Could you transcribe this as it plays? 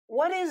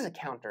What is a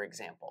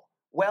counterexample?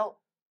 Well,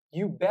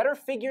 you better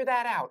figure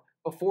that out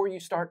before you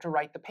start to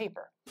write the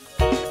paper.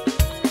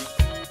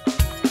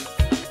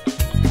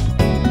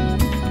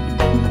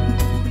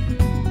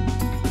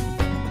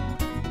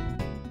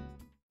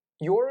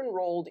 You're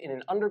enrolled in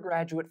an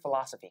undergraduate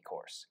philosophy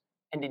course,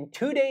 and in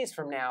 2 days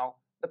from now,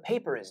 the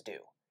paper is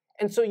due.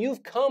 And so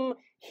you've come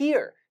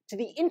here to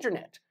the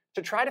internet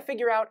to try to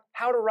figure out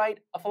how to write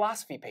a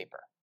philosophy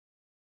paper.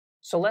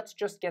 So let's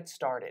just get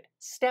started.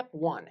 Step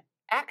 1,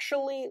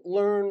 actually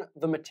learn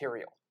the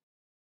material.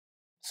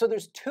 So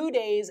there's 2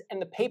 days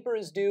and the paper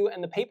is due,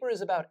 and the paper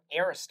is about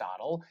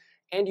Aristotle,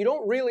 and you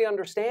don't really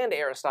understand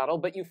Aristotle,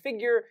 but you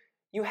figure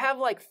you have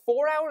like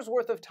 4 hours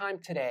worth of time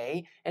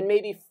today and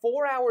maybe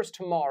 4 hours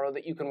tomorrow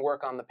that you can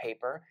work on the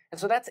paper,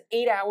 and so that's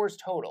 8 hours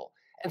total.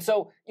 And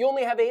so you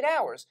only have 8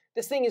 hours.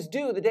 This thing is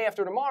due the day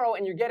after tomorrow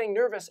and you're getting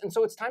nervous, and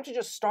so it's time to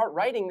just start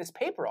writing this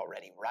paper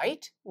already,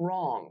 right?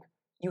 Wrong.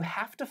 You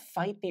have to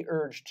fight the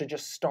urge to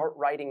just start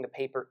writing the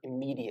paper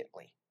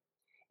immediately.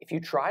 If you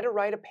try to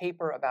write a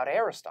paper about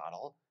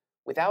Aristotle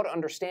without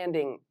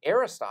understanding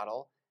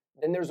Aristotle,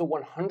 then there's a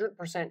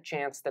 100%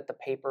 chance that the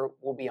paper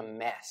will be a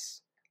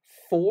mess.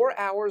 4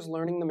 hours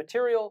learning the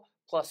material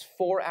plus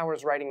 4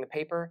 hours writing the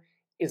paper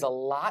is a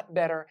lot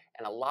better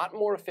and a lot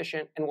more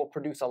efficient and will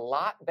produce a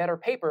lot better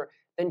paper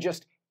than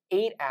just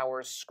 8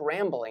 hours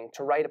scrambling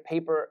to write a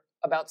paper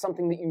about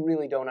something that you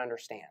really don't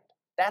understand.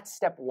 That's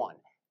step 1,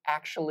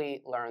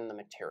 actually learn the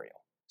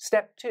material.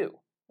 Step 2,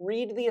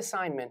 read the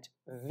assignment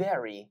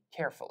very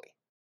carefully.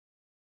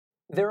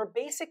 There are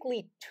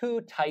basically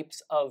 2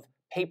 types of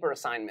paper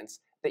assignments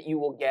that you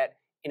will get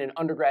in an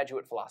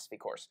undergraduate philosophy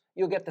course.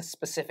 You'll get the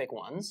specific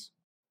ones,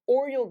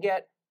 or you'll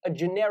get a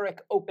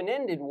generic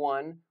open-ended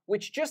one,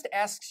 which just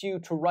asks you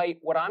to write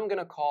what I'm going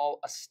to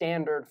call a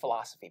standard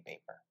philosophy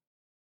paper.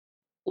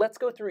 Let's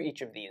go through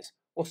each of these.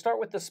 We'll start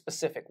with the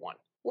specific one.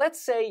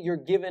 Let's say you're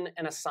given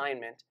an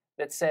assignment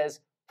that says,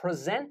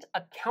 present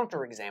a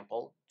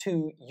counterexample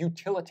to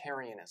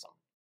utilitarianism.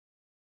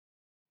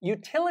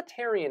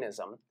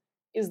 Utilitarianism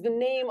is the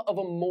name of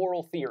a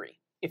moral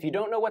theory. If you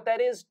don't know what that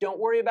is, don't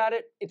worry about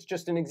it. It's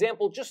just an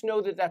example. Just know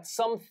that that's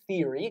some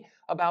theory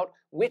about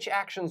which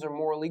actions are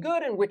morally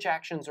good and which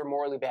actions are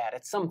morally bad.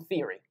 It's some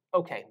theory.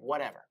 Okay,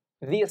 whatever.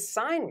 The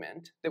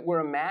assignment that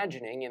we're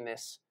imagining in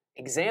this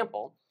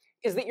example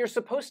is that you're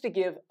supposed to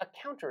give a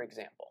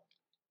counterexample.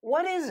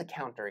 What is a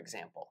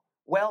counterexample?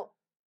 Well,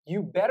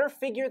 you better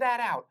figure that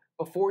out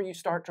before you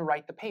start to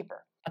write the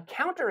paper. A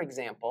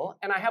counterexample,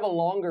 and I have a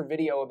longer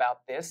video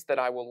about this that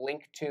I will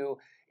link to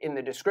in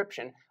the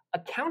description, a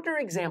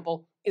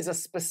counterexample is a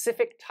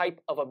specific type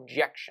of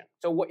objection.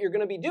 So what you're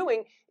going to be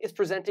doing is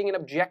presenting an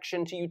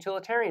objection to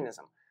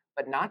utilitarianism,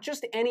 but not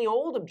just any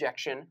old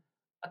objection,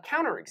 a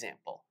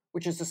counterexample,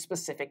 which is a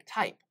specific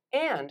type.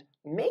 And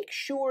make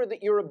sure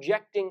that you're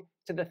objecting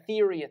to the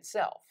theory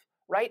itself,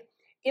 right?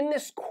 In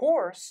this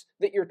course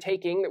that you're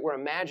taking, that we're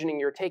imagining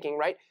you're taking,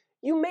 right,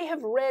 you may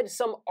have read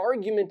some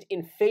argument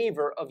in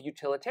favor of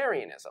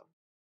utilitarianism.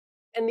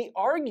 And the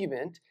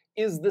argument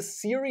is the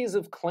series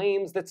of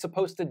claims that's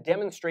supposed to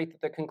demonstrate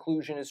that the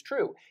conclusion is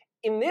true.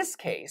 In this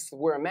case,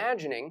 we're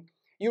imagining,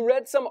 you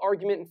read some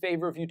argument in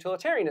favor of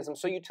utilitarianism,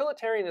 so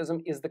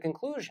utilitarianism is the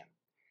conclusion.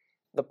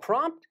 The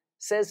prompt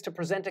says to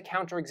present a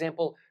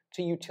counterexample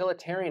to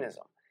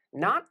utilitarianism,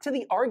 not to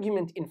the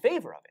argument in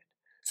favor of it.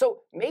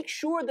 So make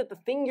sure that the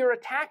thing you're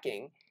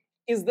attacking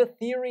is the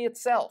theory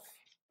itself.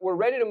 We're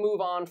ready to move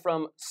on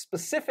from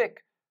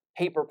specific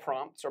paper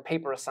prompts or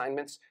paper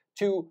assignments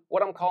to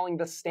what I'm calling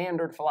the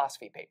standard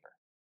philosophy paper.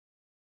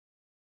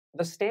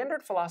 The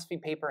standard philosophy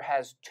paper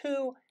has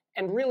 2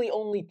 and really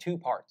only 2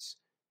 parts.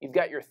 You've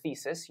got your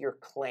thesis, your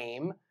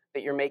claim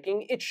that you're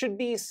making. It should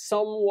be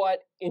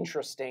somewhat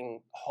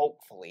interesting,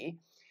 hopefully.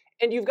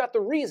 And you've got the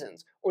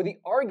reasons, or the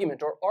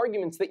argument, or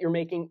arguments that you're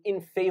making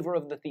in favor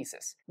of the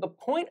thesis. The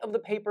point of the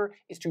paper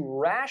is to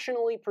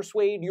rationally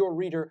persuade your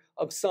reader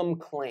of some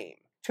claim.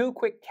 2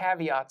 quick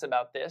caveats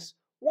about this.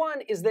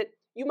 One is that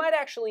you might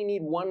actually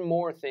need one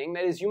more thing.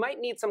 That is, you might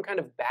need some kind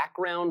of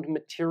background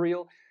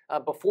material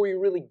before you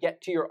really get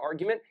to your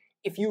argument.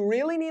 If you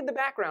really need the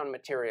background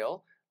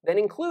material, then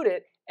include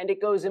it, and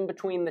it goes in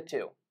between the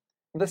 2.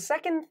 The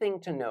second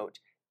thing to note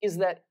is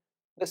that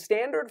the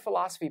standard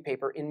philosophy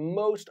paper in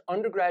most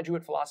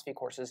undergraduate philosophy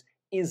courses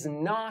is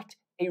not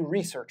a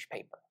research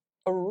paper.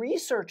 A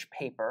research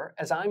paper,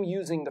 as I'm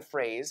using the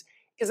phrase,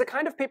 is a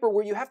kind of paper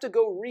where you have to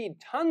go read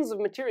tons of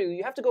material.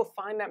 You have to go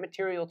find that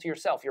material to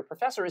yourself. Your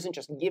professor isn't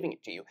just giving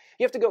it to you.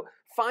 You have to go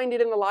find it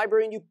in the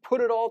library and you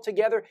put it all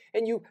together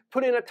and you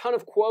put in a ton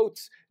of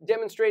quotes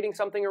demonstrating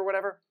something or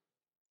whatever.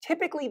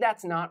 Typically,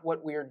 that's not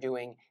what we're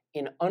doing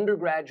in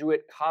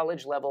undergraduate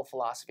college-level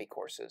philosophy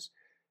courses.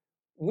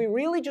 We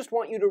really just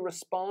want you to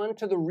respond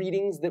to the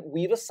readings that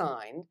we've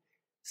assigned,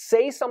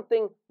 say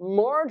something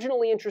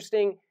marginally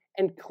interesting,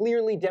 and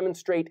clearly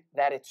demonstrate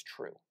that it's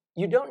true.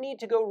 You don't need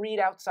to go read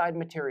outside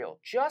material.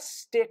 Just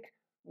stick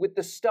with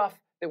the stuff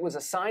that was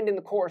assigned in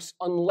the course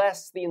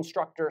unless the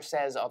instructor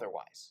says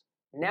otherwise.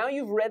 Now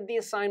you've read the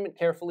assignment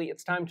carefully,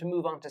 it's time to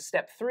move on to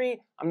step 3.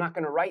 I'm not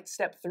going to write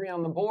step 3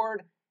 on the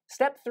board.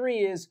 Step 3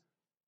 is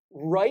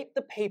write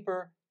the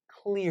paper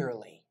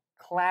clearly.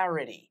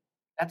 Clarity.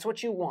 That's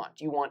what you want.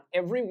 You want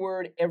every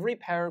word, every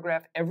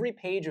paragraph, every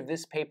page of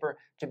this paper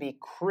to be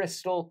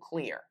crystal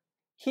clear.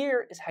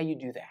 Here is how you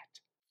do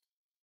that.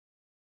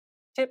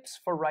 Tips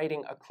for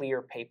writing a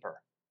clear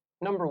paper.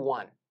 Number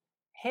 1,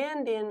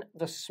 hand in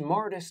the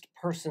smartest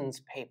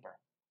person's paper.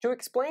 To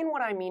explain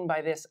what I mean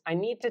by this, I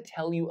need to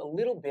tell you a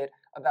little bit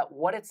about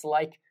what it's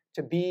like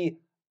to be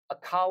a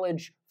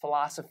college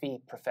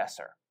philosophy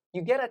professor.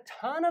 You get a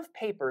ton of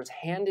papers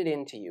handed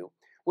in to you,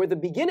 where the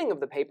beginning of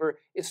the paper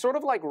is sort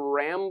of like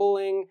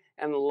rambling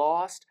and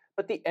lost,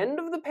 but the end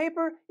of the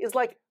paper is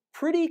like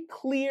pretty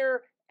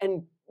clear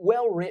and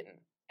well written.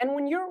 And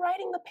when you're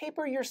writing the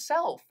paper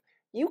yourself,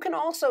 you can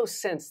also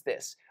sense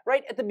this,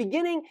 right? At the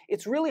beginning,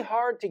 it's really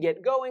hard to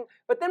get going,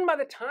 but then by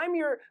the time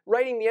you're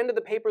writing the end of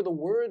the paper, the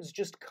words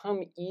just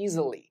come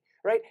easily,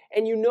 right?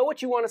 And you know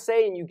what you want to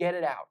say and you get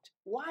it out.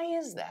 Why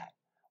is that?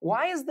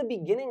 Why is the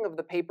beginning of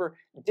the paper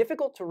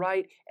difficult to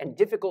write and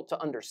difficult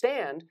to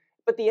understand,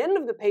 but the end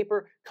of the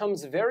paper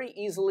comes very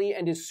easily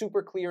and is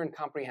super clear and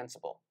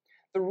comprehensible?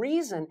 The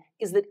reason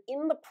is that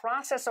in the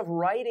process of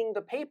writing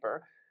the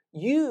paper,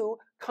 you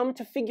come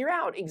to figure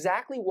out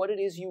exactly what it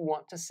is you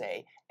want to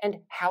say and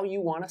how you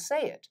want to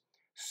say it.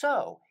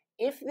 So,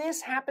 if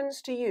this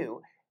happens to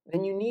you,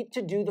 then you need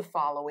to do the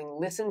following.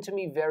 Listen to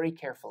me very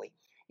carefully.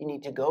 You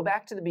need to go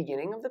back to the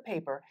beginning of the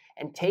paper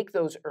and take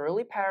those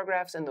early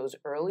paragraphs and those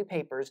early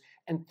papers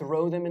and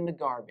throw them in the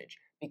garbage,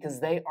 because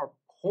they are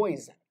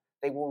poison.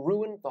 They will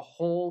ruin the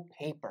whole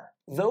paper.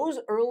 Those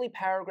early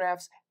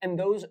paragraphs and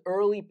those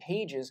early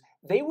pages,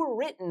 they were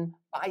written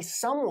by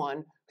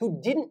someone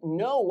who didn't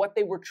know what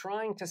they were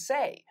trying to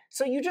say.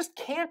 So you just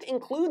can't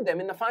include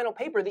them in the final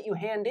paper that you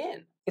hand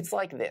in. It's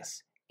like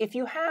this. If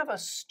you have a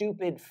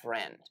stupid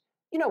friend,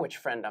 you know which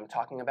friend I'm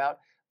talking about,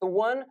 the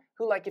one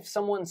who, like, if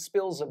someone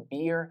spills a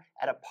beer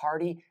at a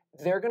party,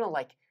 they're gonna,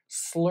 like,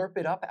 slurp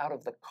it up out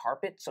of the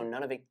carpet so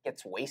none of it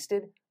gets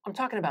wasted. I'm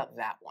talking about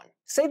that one.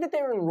 Say that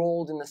they're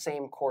enrolled in the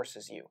same course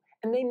as you,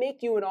 and they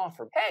make you an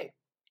offer. Hey,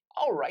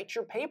 I'll write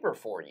your paper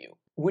for you.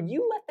 Would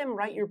you let them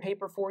write your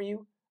paper for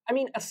you? I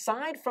mean,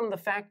 aside from the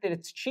fact that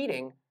it's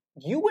cheating,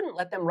 you wouldn't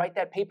let them write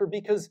that paper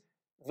because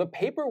the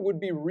paper would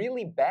be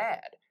really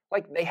bad.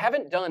 Like, they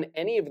haven't done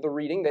any of the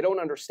reading, they don't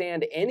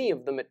understand any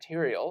of the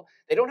material,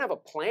 they don't have a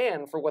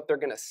plan for what they're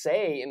gonna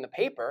say in the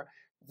paper.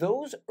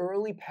 Those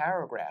early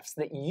paragraphs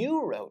that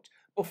you wrote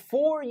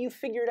before you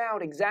figured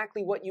out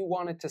exactly what you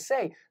wanted to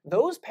say,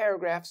 those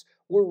paragraphs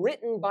were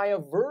written by a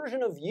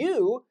version of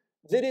you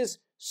that is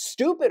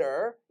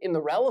stupider, in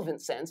the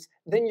relevant sense,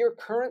 than your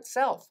current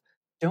self.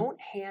 Don't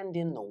hand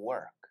in the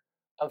work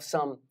of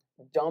some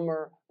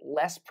dumber,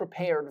 less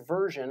prepared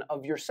version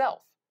of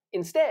yourself.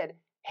 Instead,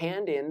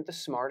 hand in the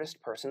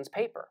smartest person's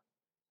paper.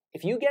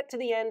 If you get to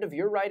the end of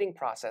your writing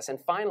process,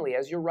 and finally,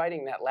 as you're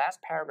writing that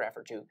last paragraph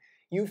or two,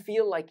 you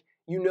feel like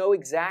you know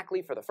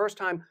exactly for the first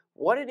time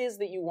what it is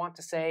that you want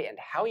to say and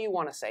how you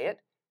want to say it,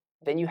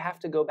 then you have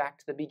to go back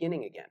to the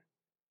beginning again.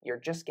 You're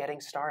just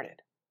getting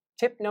started.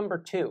 Tip number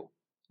 2,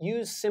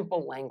 use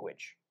simple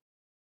language.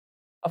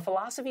 A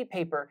philosophy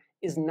paper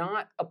is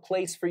not a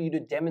place for you to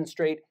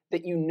demonstrate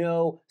that you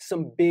know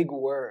some big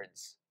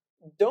words.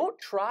 Don't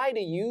try to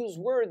use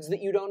words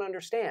that you don't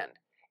understand.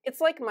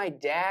 It's like my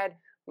dad.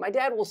 My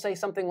dad will say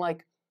something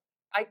like,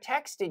 I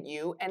texted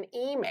you an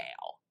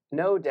email.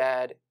 No,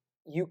 Dad,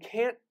 you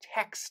can't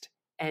text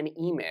an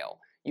email.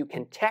 You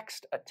can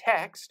text a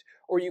text,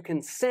 or you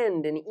can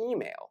send an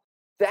email.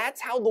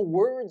 That's how the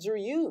words are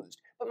used.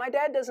 But my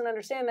dad doesn't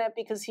understand that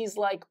because he's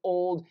like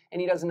old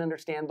and he doesn't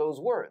understand those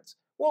words.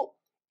 Well,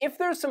 if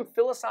there's some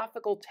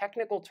philosophical,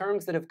 technical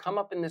terms that have come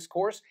up in this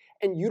course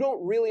and you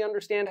don't really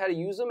understand how to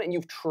use them and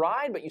you've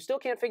tried but you still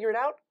can't figure it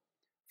out,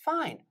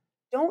 fine,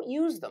 don't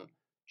use them.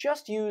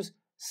 Just use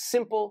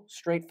simple,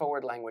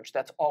 straightforward language.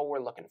 That's all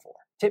we're looking for.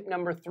 Tip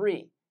number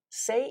 3,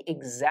 say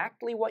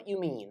exactly what you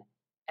mean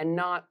and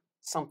not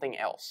something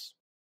else.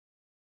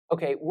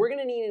 Okay, we're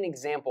going to need an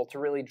example to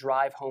really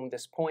drive home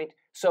this point,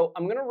 so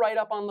I'm going to write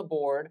up on the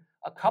board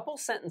a couple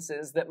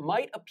sentences that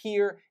might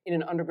appear in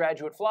an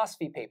undergraduate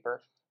philosophy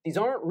paper. These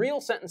aren't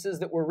real sentences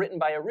that were written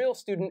by a real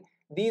student.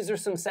 These are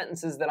some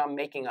sentences that I'm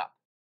making up.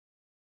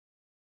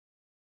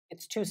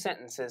 It's 2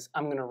 sentences.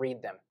 I'm going to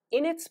read them.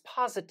 In its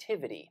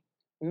positivity,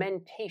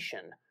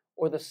 mentation,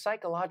 or the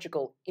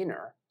psychological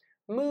inner,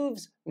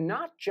 moves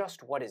not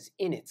just what is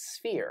in its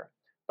sphere,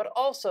 but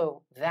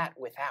also that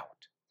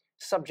without.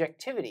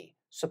 Subjectivity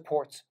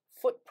supports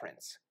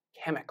footprints,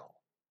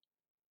 chemical.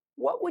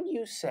 What would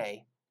you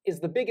say is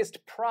the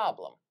biggest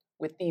problem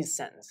with these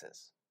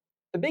sentences?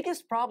 The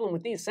biggest problem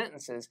with these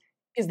sentences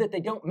is that they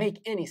don't make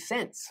any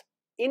sense.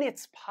 In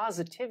its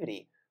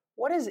positivity.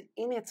 What does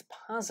in its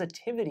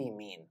positivity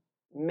mean?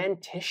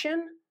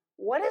 Mentition?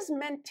 What is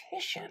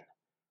mentition?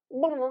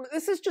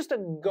 This is just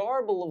a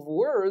garble of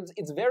words.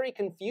 It's very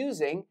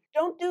confusing.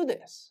 Don't do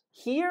this.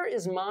 Here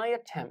is my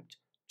attempt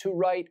to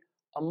write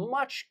a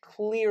much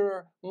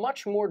clearer,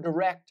 much more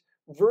direct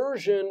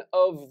version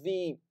of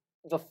the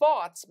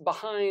thoughts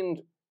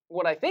behind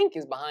what I think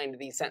is behind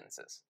these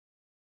sentences.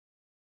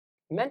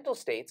 Mental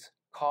states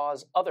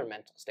cause other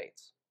mental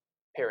states.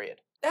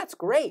 Period. That's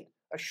great.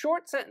 A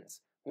short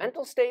sentence.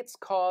 Mental states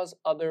cause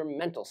other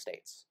mental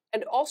states.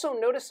 And also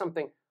notice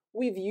something.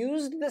 We've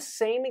used the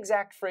same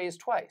exact phrase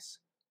twice.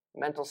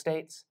 Mental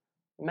states,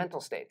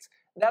 mental states.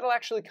 That'll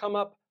actually come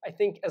up, I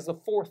think, as the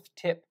fourth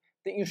tip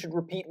that you should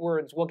repeat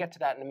words. We'll get to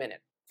that in a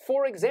minute.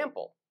 For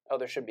example, oh,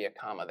 there should be a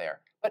comma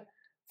there. But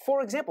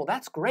for example,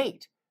 that's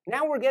great.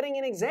 Now we're getting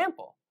an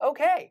example.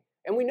 Okay,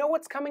 and we know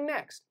what's coming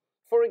next.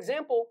 For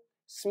example,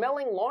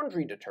 smelling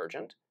laundry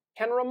detergent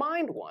can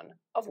remind one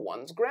of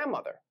one's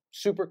grandmother.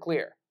 Super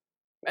clear.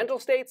 Mental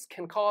states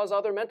can cause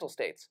other mental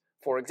states.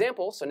 For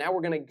example, so now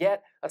we're going to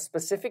get a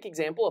specific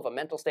example of a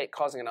mental state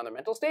causing another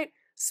mental state.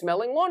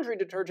 Smelling laundry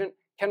detergent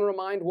can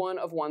remind one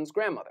of one's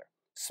grandmother.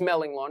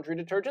 Smelling laundry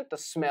detergent, the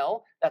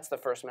smell, that's the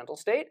first mental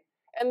state.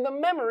 And the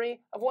memory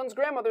of one's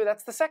grandmother,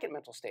 that's the second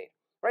mental state.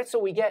 Right? So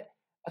we get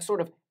a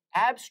sort of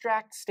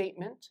abstract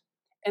statement,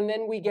 and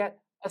then we get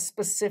a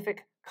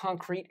specific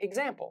concrete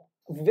example.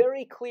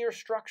 Very clear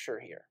structure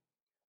here.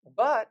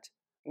 But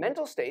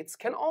mental states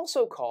can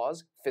also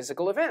cause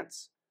physical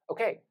events.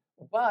 Okay,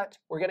 but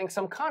we're getting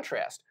some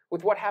contrast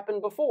with what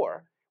happened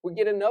before. We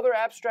get another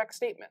abstract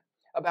statement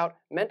about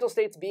mental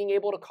states being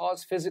able to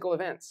cause physical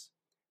events.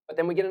 But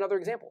then we get another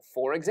example.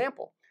 For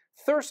example,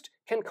 thirst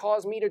can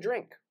cause me to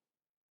drink.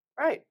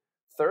 Right,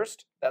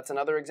 thirst, that's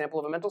another example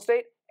of a mental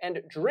state.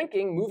 And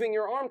drinking, moving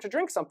your arm to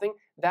drink something,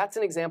 that's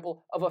an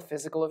example of a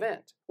physical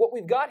event. What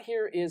we've got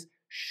here is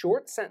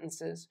short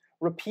sentences,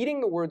 repeating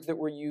the words that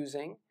we're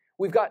using.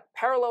 We've got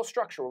parallel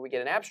structure where we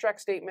get an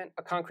abstract statement,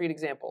 a concrete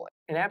example,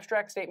 an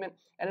abstract statement,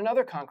 and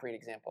another concrete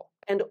example.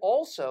 And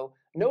also,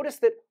 notice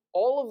that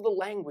all of the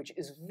language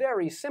is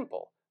very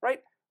simple, right?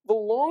 The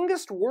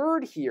longest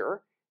word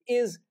here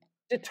is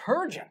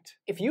detergent.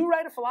 If you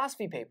write a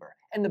philosophy paper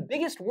and the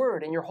biggest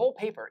word in your whole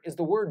paper is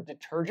the word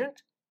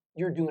detergent,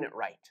 you're doing it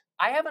right.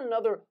 I have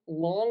another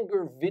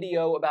longer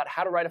video about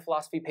how to write a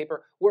philosophy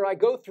paper where I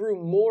go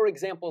through more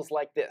examples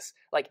like this,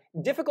 like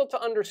difficult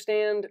to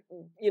understand,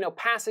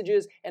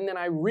 passages, and then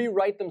I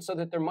rewrite them so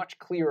that they're much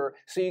clearer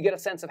so you get a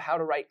sense of how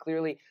to write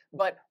clearly.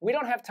 But we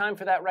don't have time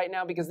for that right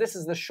now because this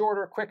is the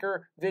shorter,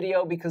 quicker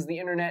video because the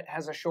internet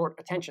has a short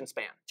attention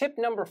span. Tip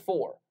number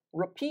 4,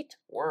 repeat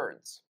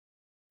words.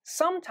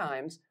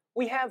 Sometimes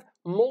we have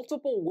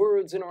multiple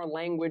words in our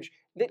language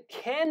that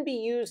can be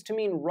used to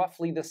mean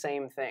roughly the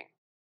same thing.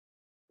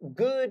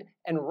 Good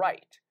and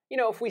right.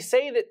 If we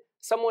say that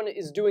someone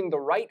is doing the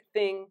right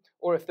thing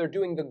or if they're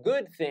doing the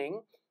good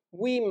thing,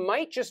 we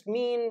might just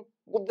mean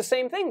the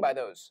same thing by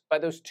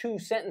those two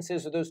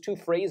sentences or those two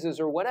phrases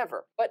or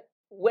whatever. But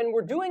when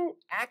we're doing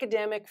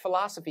academic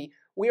philosophy,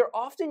 we are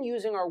often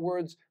using our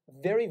words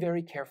very,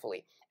 very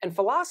carefully. And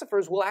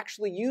philosophers will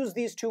actually use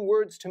these two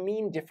words to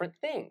mean different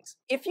things.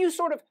 If you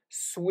sort of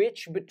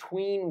switch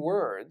between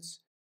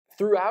words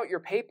throughout your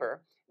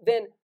paper,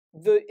 then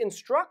the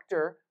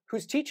instructor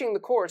who's teaching the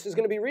course is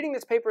going to be reading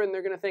this paper and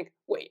they're going to think,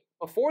 wait,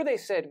 before they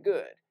said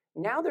good,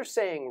 now they're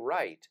saying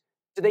right.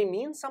 Do they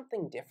mean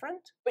something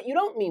different? But you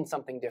don't mean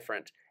something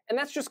different. And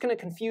that's just going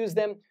to confuse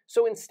them.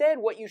 So instead,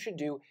 what you should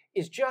do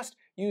is just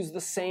use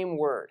the same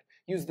word.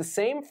 Use the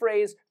same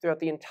phrase throughout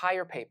the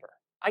entire paper.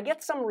 I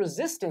get some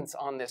resistance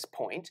on this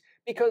point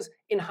because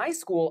in high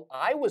school,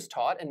 I was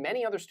taught, and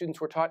many other students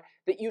were taught,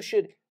 that you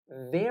should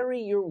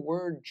vary your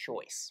word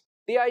choice.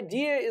 The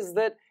idea is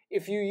that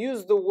if you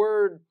use the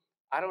word,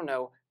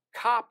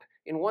 cop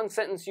in one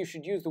sentence, you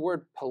should use the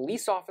word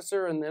police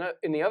officer, and then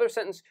in the other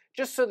sentence,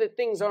 just so that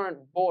things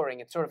aren't boring.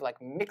 It sort of like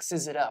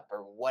mixes it up or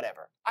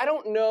whatever. I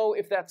don't know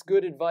if that's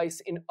good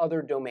advice in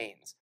other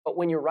domains, but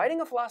when you're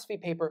writing a philosophy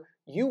paper,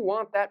 you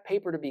want that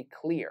paper to be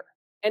clear.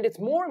 And it's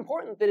more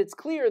important that it's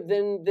clear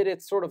than that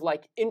it's sort of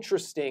like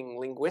interesting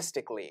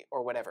linguistically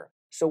or whatever.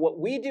 So what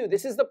we do,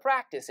 this is the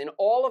practice in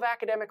all of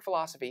academic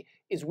philosophy,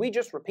 is we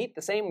just repeat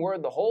the same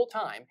word the whole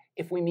time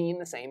if we mean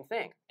the same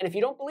thing. And if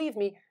you don't believe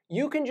me,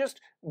 you can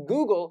just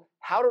Google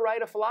how to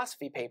write a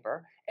philosophy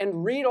paper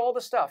and read all the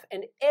stuff.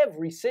 And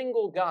every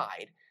single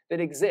guide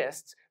that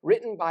exists,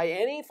 written by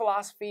any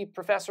philosophy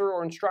professor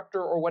or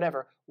instructor or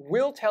whatever,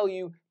 will tell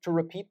you to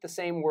repeat the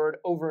same word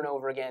over and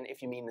over again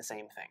if you mean the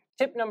same thing.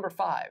 Tip number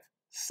 5.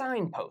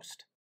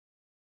 Signpost.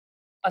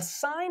 A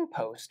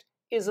signpost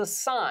is a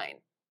sign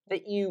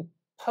that you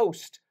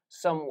post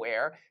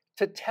somewhere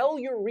to tell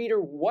your reader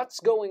what's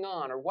going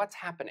on or what's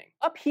happening.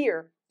 Up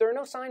here, there are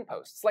no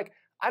signposts. Like,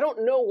 I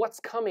don't know what's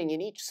coming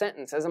in each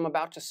sentence as I'm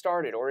about to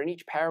start it or in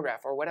each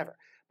paragraph or whatever.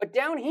 But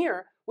down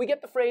here, we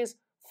get the phrase,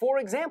 for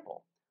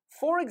example.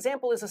 For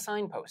example is a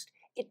signpost.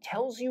 It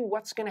tells you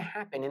what's going to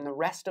happen in the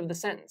rest of the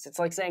sentence. It's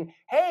like saying,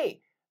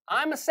 hey,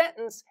 I'm a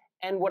sentence,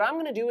 and what I'm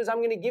going to do is I'm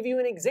going to give you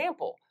an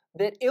example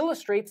that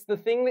illustrates the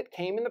thing that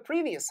came in the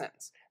previous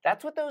sentence.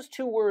 That's what those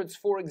two words,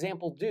 for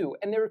example, do,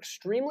 and they're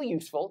extremely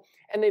useful,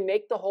 and they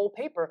make the whole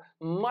paper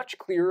much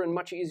clearer and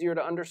much easier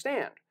to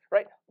understand,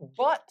 right?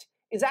 But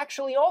is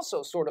actually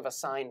also sort of a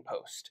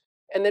signpost.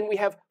 And then we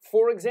have,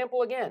 for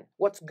example, again.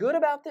 What's good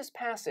about this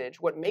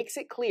passage, what makes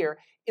it clear,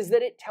 is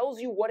that it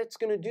tells you what it's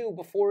going to do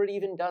before it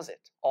even does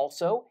it.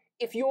 Also,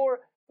 if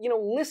you're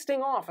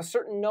listing off a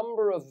certain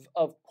number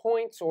of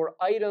points or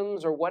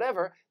items or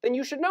whatever, then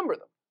you should number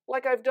them,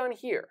 like I've done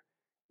here.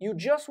 You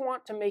just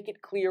want to make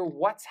it clear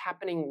what's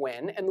happening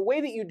when, and the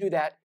way that you do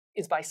that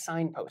is by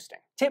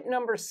signposting. Tip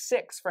number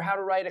 6 for how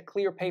to write a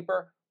clear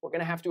paper. We're going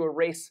to have to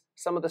erase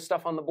some of the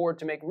stuff on the board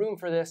to make room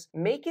for this.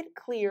 Make it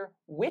clear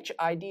which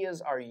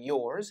ideas are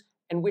yours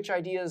and which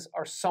ideas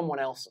are someone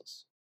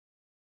else's.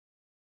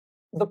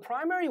 The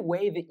primary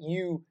way that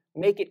you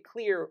make it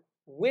clear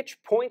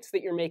which points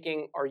that you're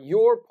making are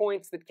your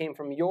points that came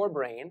from your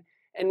brain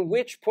and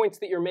which points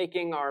that you're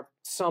making are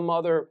some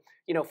other,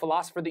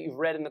 philosopher that you've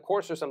read in the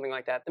course or something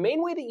like that. The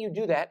main way that you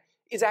do that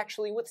is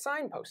actually with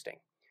signposting.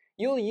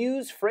 You'll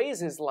use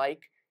phrases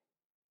like,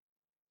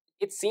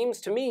 "It seems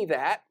to me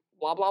that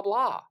blah, blah,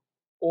 blah,"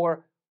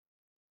 or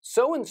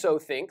 "so-and-so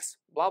thinks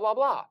blah, blah,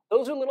 blah."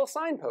 Those are little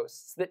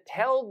signposts that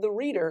tell the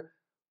reader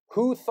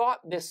who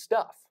thought this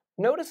stuff.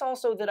 Notice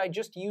also that I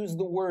just used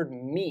the word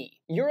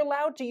me. You're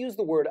allowed to use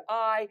the word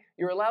I,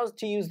 you're allowed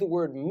to use the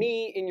word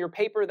me in your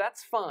paper,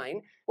 that's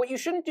fine. What you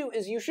shouldn't do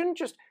is you shouldn't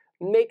just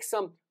make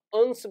some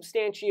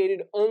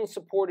unsubstantiated,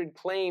 unsupported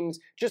claims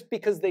just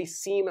because they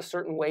seem a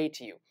certain way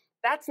to you.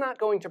 That's not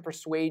going to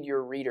persuade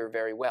your reader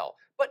very well.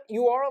 But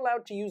you are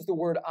allowed to use the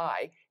word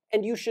I,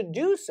 and you should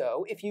do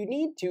so if you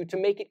need to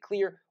make it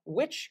clear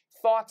which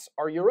thoughts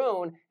are your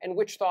own and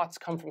which thoughts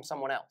come from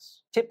someone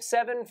else. Tip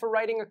 7 for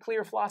writing a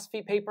clear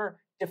philosophy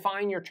paper,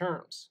 define your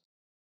terms.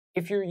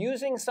 If you're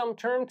using some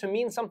term to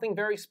mean something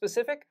very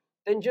specific,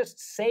 then just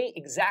say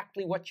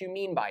exactly what you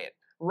mean by it.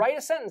 Write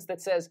a sentence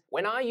that says,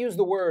 "When I use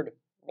the word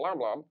blah,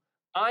 blah,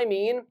 I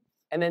mean,"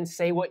 and then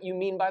say what you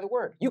mean by the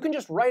word. You can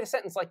just write a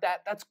sentence like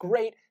that. That's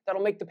great.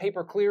 That'll make the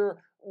paper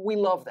clearer. We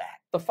love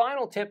that. The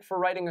final tip for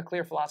writing a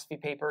clear philosophy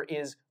paper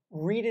is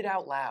read it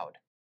out loud.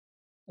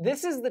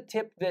 This is the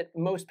tip that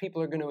most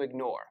people are going to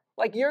ignore.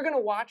 Like, you're going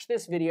to watch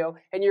this video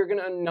and you're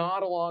going to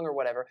nod along or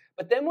whatever,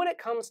 but then when it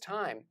comes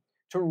time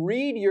to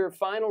read your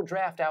final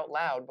draft out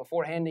loud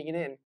before handing it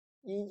in,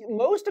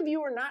 most of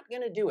you are not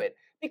going to do it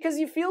because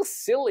you feel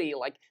silly,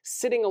 like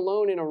sitting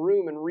alone in a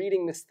room and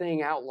reading this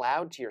thing out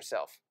loud to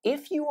yourself.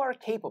 If you are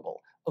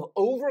capable of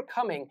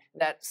overcoming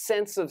that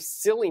sense of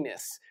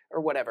silliness or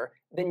whatever,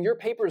 then your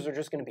papers are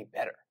just going to be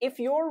better. If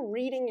you're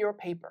reading your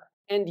paper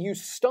and you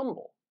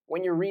stumble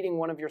when you're reading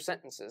one of your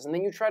sentences, and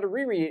then you try to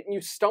reread it and you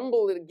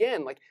stumble it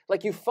again,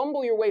 like you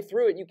fumble your way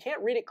through it, you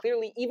can't read it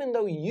clearly even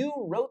though you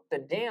wrote the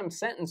damn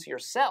sentence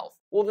yourself,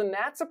 well then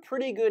that's a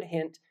pretty good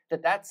hint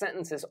that that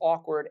sentence is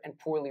awkward and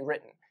poorly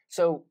written.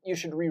 So you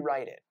should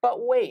rewrite it.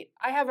 But wait,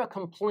 I have a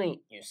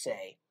complaint, you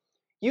say.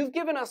 You've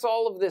given us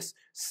all of this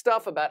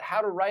stuff about how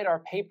to write our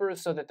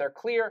papers so that they're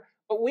clear,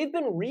 but we've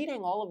been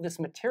reading all of this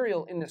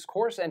material in this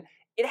course and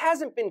it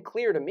hasn't been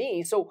clear to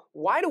me, so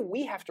why do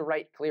we have to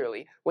write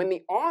clearly when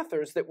the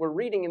authors that we're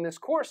reading in this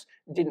course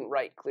didn't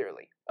write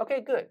clearly? Okay,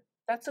 good.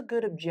 That's a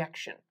good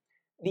objection.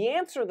 The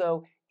answer,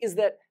 though, is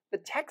that the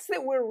texts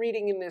that we're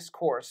reading in this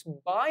course,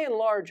 by and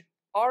large,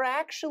 are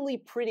actually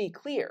pretty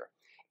clear.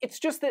 It's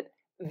just that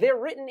they're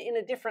written in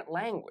a different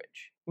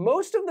language.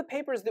 Most of the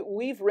papers that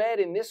we've read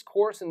in this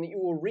course and that you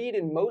will read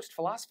in most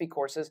philosophy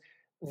courses,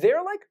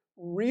 they're like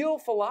real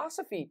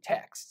philosophy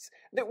texts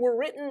that were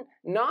written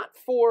not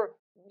for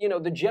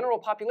the general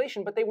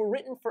population, but they were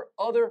written for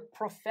other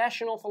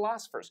professional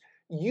philosophers,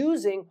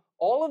 using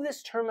all of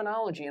this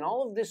terminology and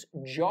all of this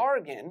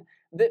jargon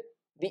that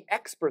the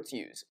experts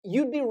use.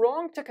 You'd be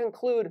wrong to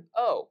conclude,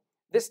 oh,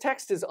 this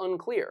text is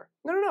unclear.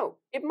 No.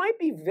 It might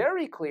be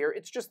very clear,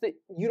 it's just that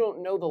you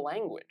don't know the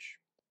language.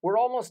 We're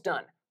almost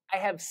done. I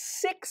have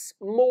 6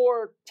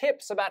 more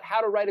tips about how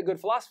to write a good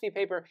philosophy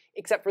paper,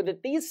 except for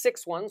that these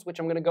 6 ones, which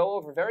I'm going to go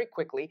over very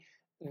quickly,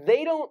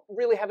 they don't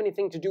really have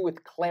anything to do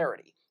with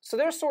clarity. So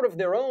they're sort of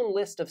their own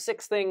list of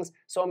 6 things,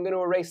 so I'm going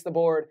to erase the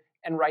board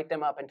and write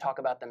them up and talk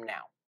about them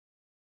now.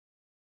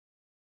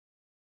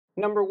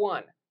 Number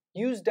 1,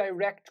 use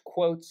direct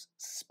quotes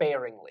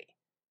sparingly.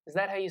 Is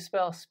that how you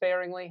spell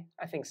sparingly?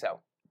 I think so.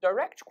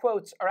 Direct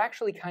quotes are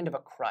actually kind of a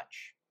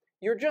crutch.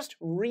 You're just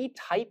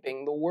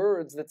retyping the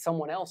words that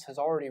someone else has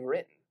already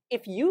written.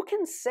 If you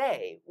can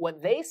say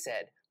what they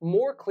said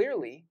more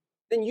clearly,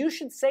 then you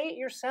should say it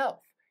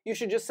yourself. You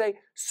should just say,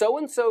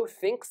 so-and-so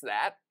thinks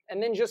that,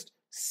 and then just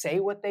say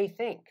what they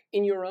think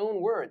in your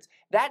own words.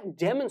 That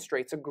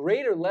demonstrates a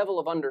greater level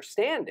of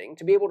understanding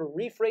to be able to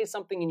rephrase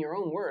something in your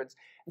own words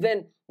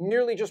than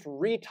merely just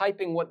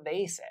retyping what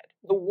they said.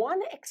 The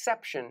one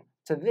exception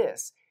to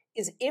this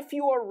is if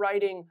you are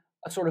writing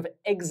a sort of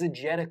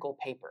exegetical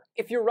paper.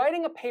 If you're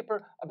writing a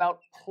paper about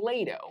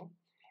Plato,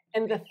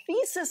 and the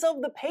thesis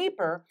of the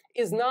paper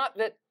is not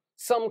that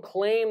some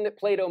claim that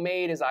Plato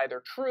made is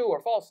either true or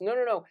false.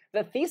 No.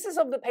 The thesis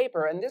of the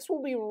paper, and this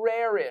will be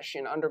rare-ish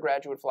in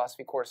undergraduate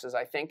philosophy courses,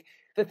 I think,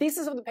 the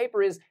thesis of the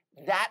paper is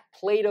that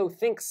Plato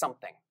thinks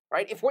something,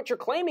 right? If what you're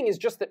claiming is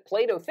just that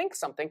Plato thinks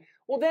something,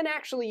 well then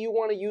actually you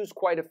want to use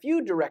quite a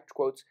few direct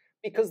quotes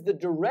because the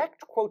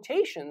direct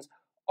quotations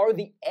are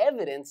the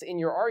evidence in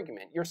your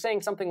argument. You're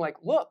saying something like,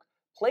 look,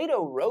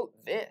 Plato wrote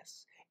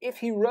this. If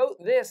he wrote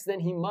this,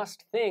 then he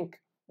must think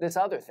this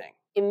other thing.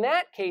 In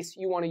that case,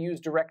 you want to use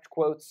direct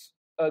quotes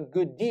a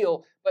good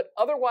deal, but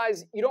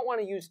otherwise you don't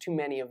want to use too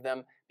many of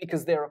them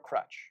because they're a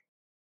crutch.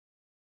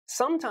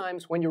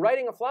 Sometimes when you're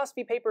writing a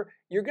philosophy paper,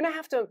 you're going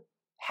to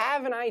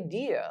have an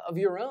idea of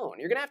your own.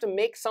 You're going to have to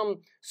make some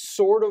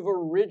sort of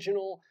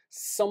original,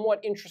 somewhat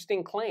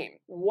interesting claim.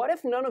 What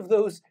if none of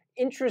those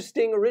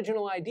interesting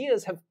original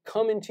ideas have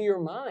come into your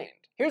mind?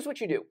 Here's what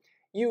you do.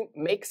 You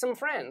make some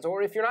friends,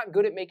 or if you're not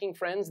good at making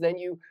friends, then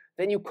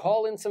you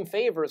call in some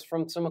favors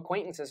from some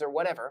acquaintances or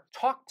whatever.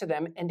 Talk to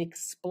them and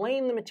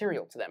explain the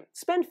material to them.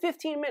 Spend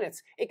 15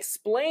 minutes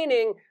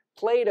explaining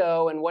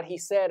Plato and what he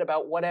said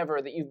about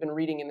whatever that you've been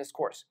reading in this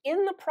course.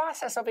 In the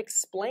process of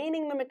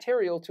explaining the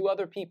material to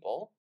other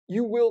people,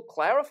 you will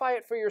clarify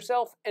it for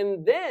yourself,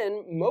 and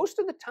then most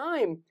of the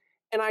time,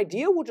 an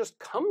idea will just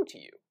come to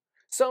you.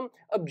 Some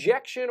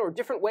objection or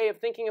different way of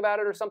thinking about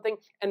it or something,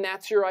 and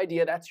that's your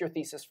idea, that's your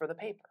thesis for the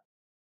paper.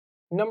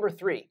 Number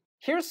 3,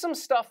 here's some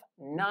stuff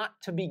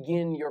not to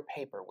begin your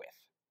paper with.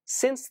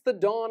 Since the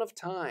dawn of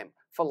time,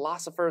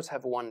 philosophers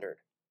have wondered.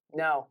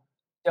 No,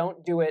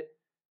 don't do it.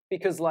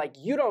 Because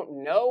you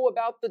don't know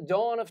about the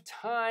dawn of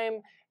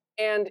time,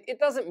 and it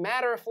doesn't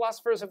matter if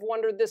philosophers have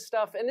wondered this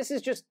stuff, and this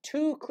is just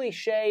too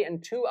cliche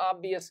and too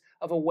obvious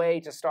of a way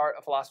to start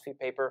a philosophy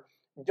paper.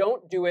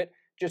 Don't do it.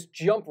 Just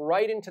jump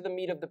right into the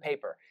meat of the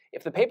paper.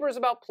 If the paper is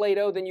about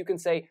Plato, then you can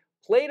say,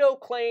 Plato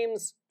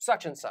claims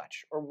such and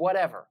such, or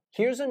whatever.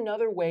 Here's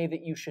another way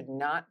that you should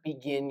not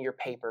begin your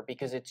paper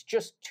because it's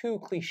just too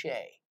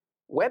cliche.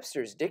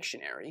 Webster's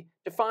dictionary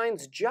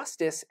defines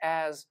justice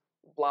as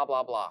blah,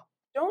 blah, blah.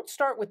 Don't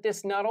start with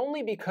this not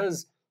only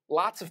because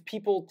lots of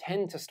people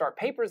tend to start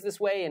papers this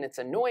way and it's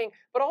annoying,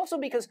 but also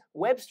because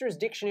Webster's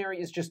dictionary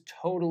is just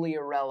totally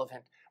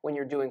irrelevant when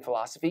you're doing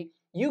philosophy.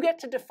 You get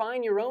to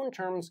define your own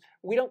terms.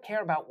 We don't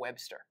care about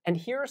Webster. And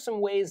here are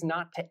some ways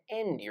not to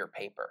end your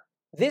paper.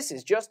 This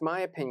is just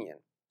my opinion.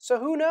 So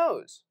who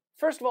knows?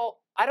 First of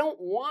all, I don't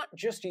want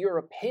just your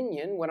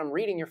opinion when I'm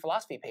reading your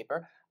philosophy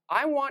paper.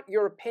 I want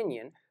your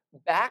opinion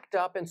backed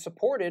up and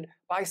supported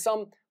by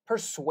some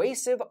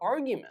persuasive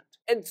argument.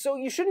 And so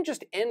you shouldn't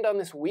just end on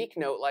this weak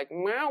note like,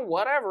 well,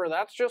 whatever,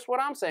 that's just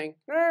what I'm saying.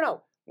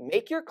 No.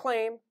 Make your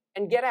claim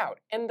and get out.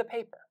 End the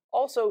paper.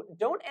 Also,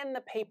 don't end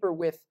the paper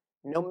with,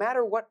 no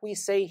matter what we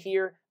say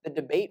here, the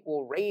debate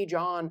will rage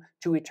on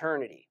to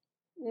eternity.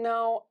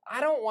 No,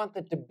 I don't want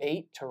the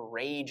debate to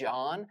rage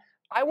on.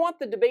 I want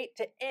the debate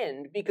to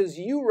end because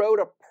you wrote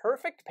a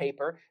perfect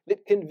paper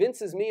that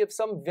convinces me of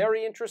some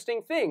very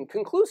interesting thing,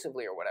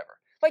 conclusively or whatever.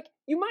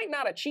 You might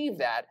not achieve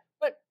that,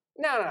 but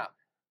no.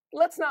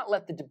 Let's not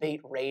let the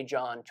debate rage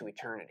on to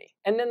eternity.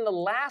 And then the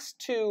last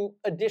 2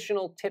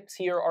 additional tips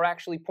here are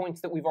actually points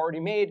that we've already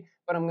made,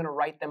 but I'm going to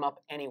write them up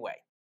anyway.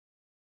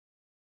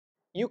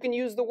 You can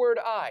use the word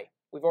I.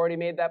 We've already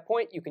made that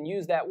point. You can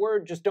use that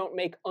word, just don't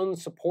make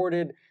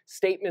unsupported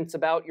statements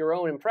about your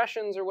own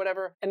impressions or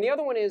whatever. And the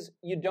other one is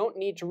you don't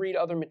need to read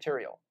other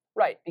material.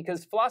 Right,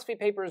 because philosophy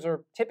papers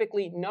are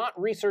typically not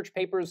research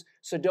papers,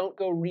 so don't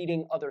go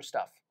reading other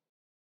stuff.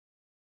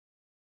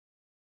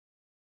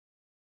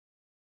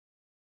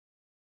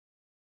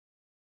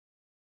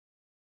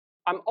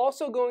 I'm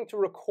also going to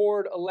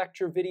record a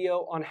lecture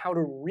video on how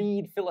to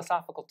read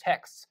philosophical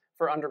texts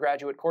for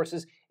undergraduate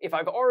courses. If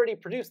I've already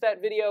produced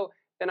that video,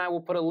 then I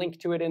will put a link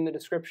to it in the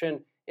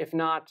description. If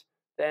not,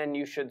 then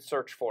you should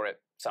search for it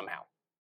somehow.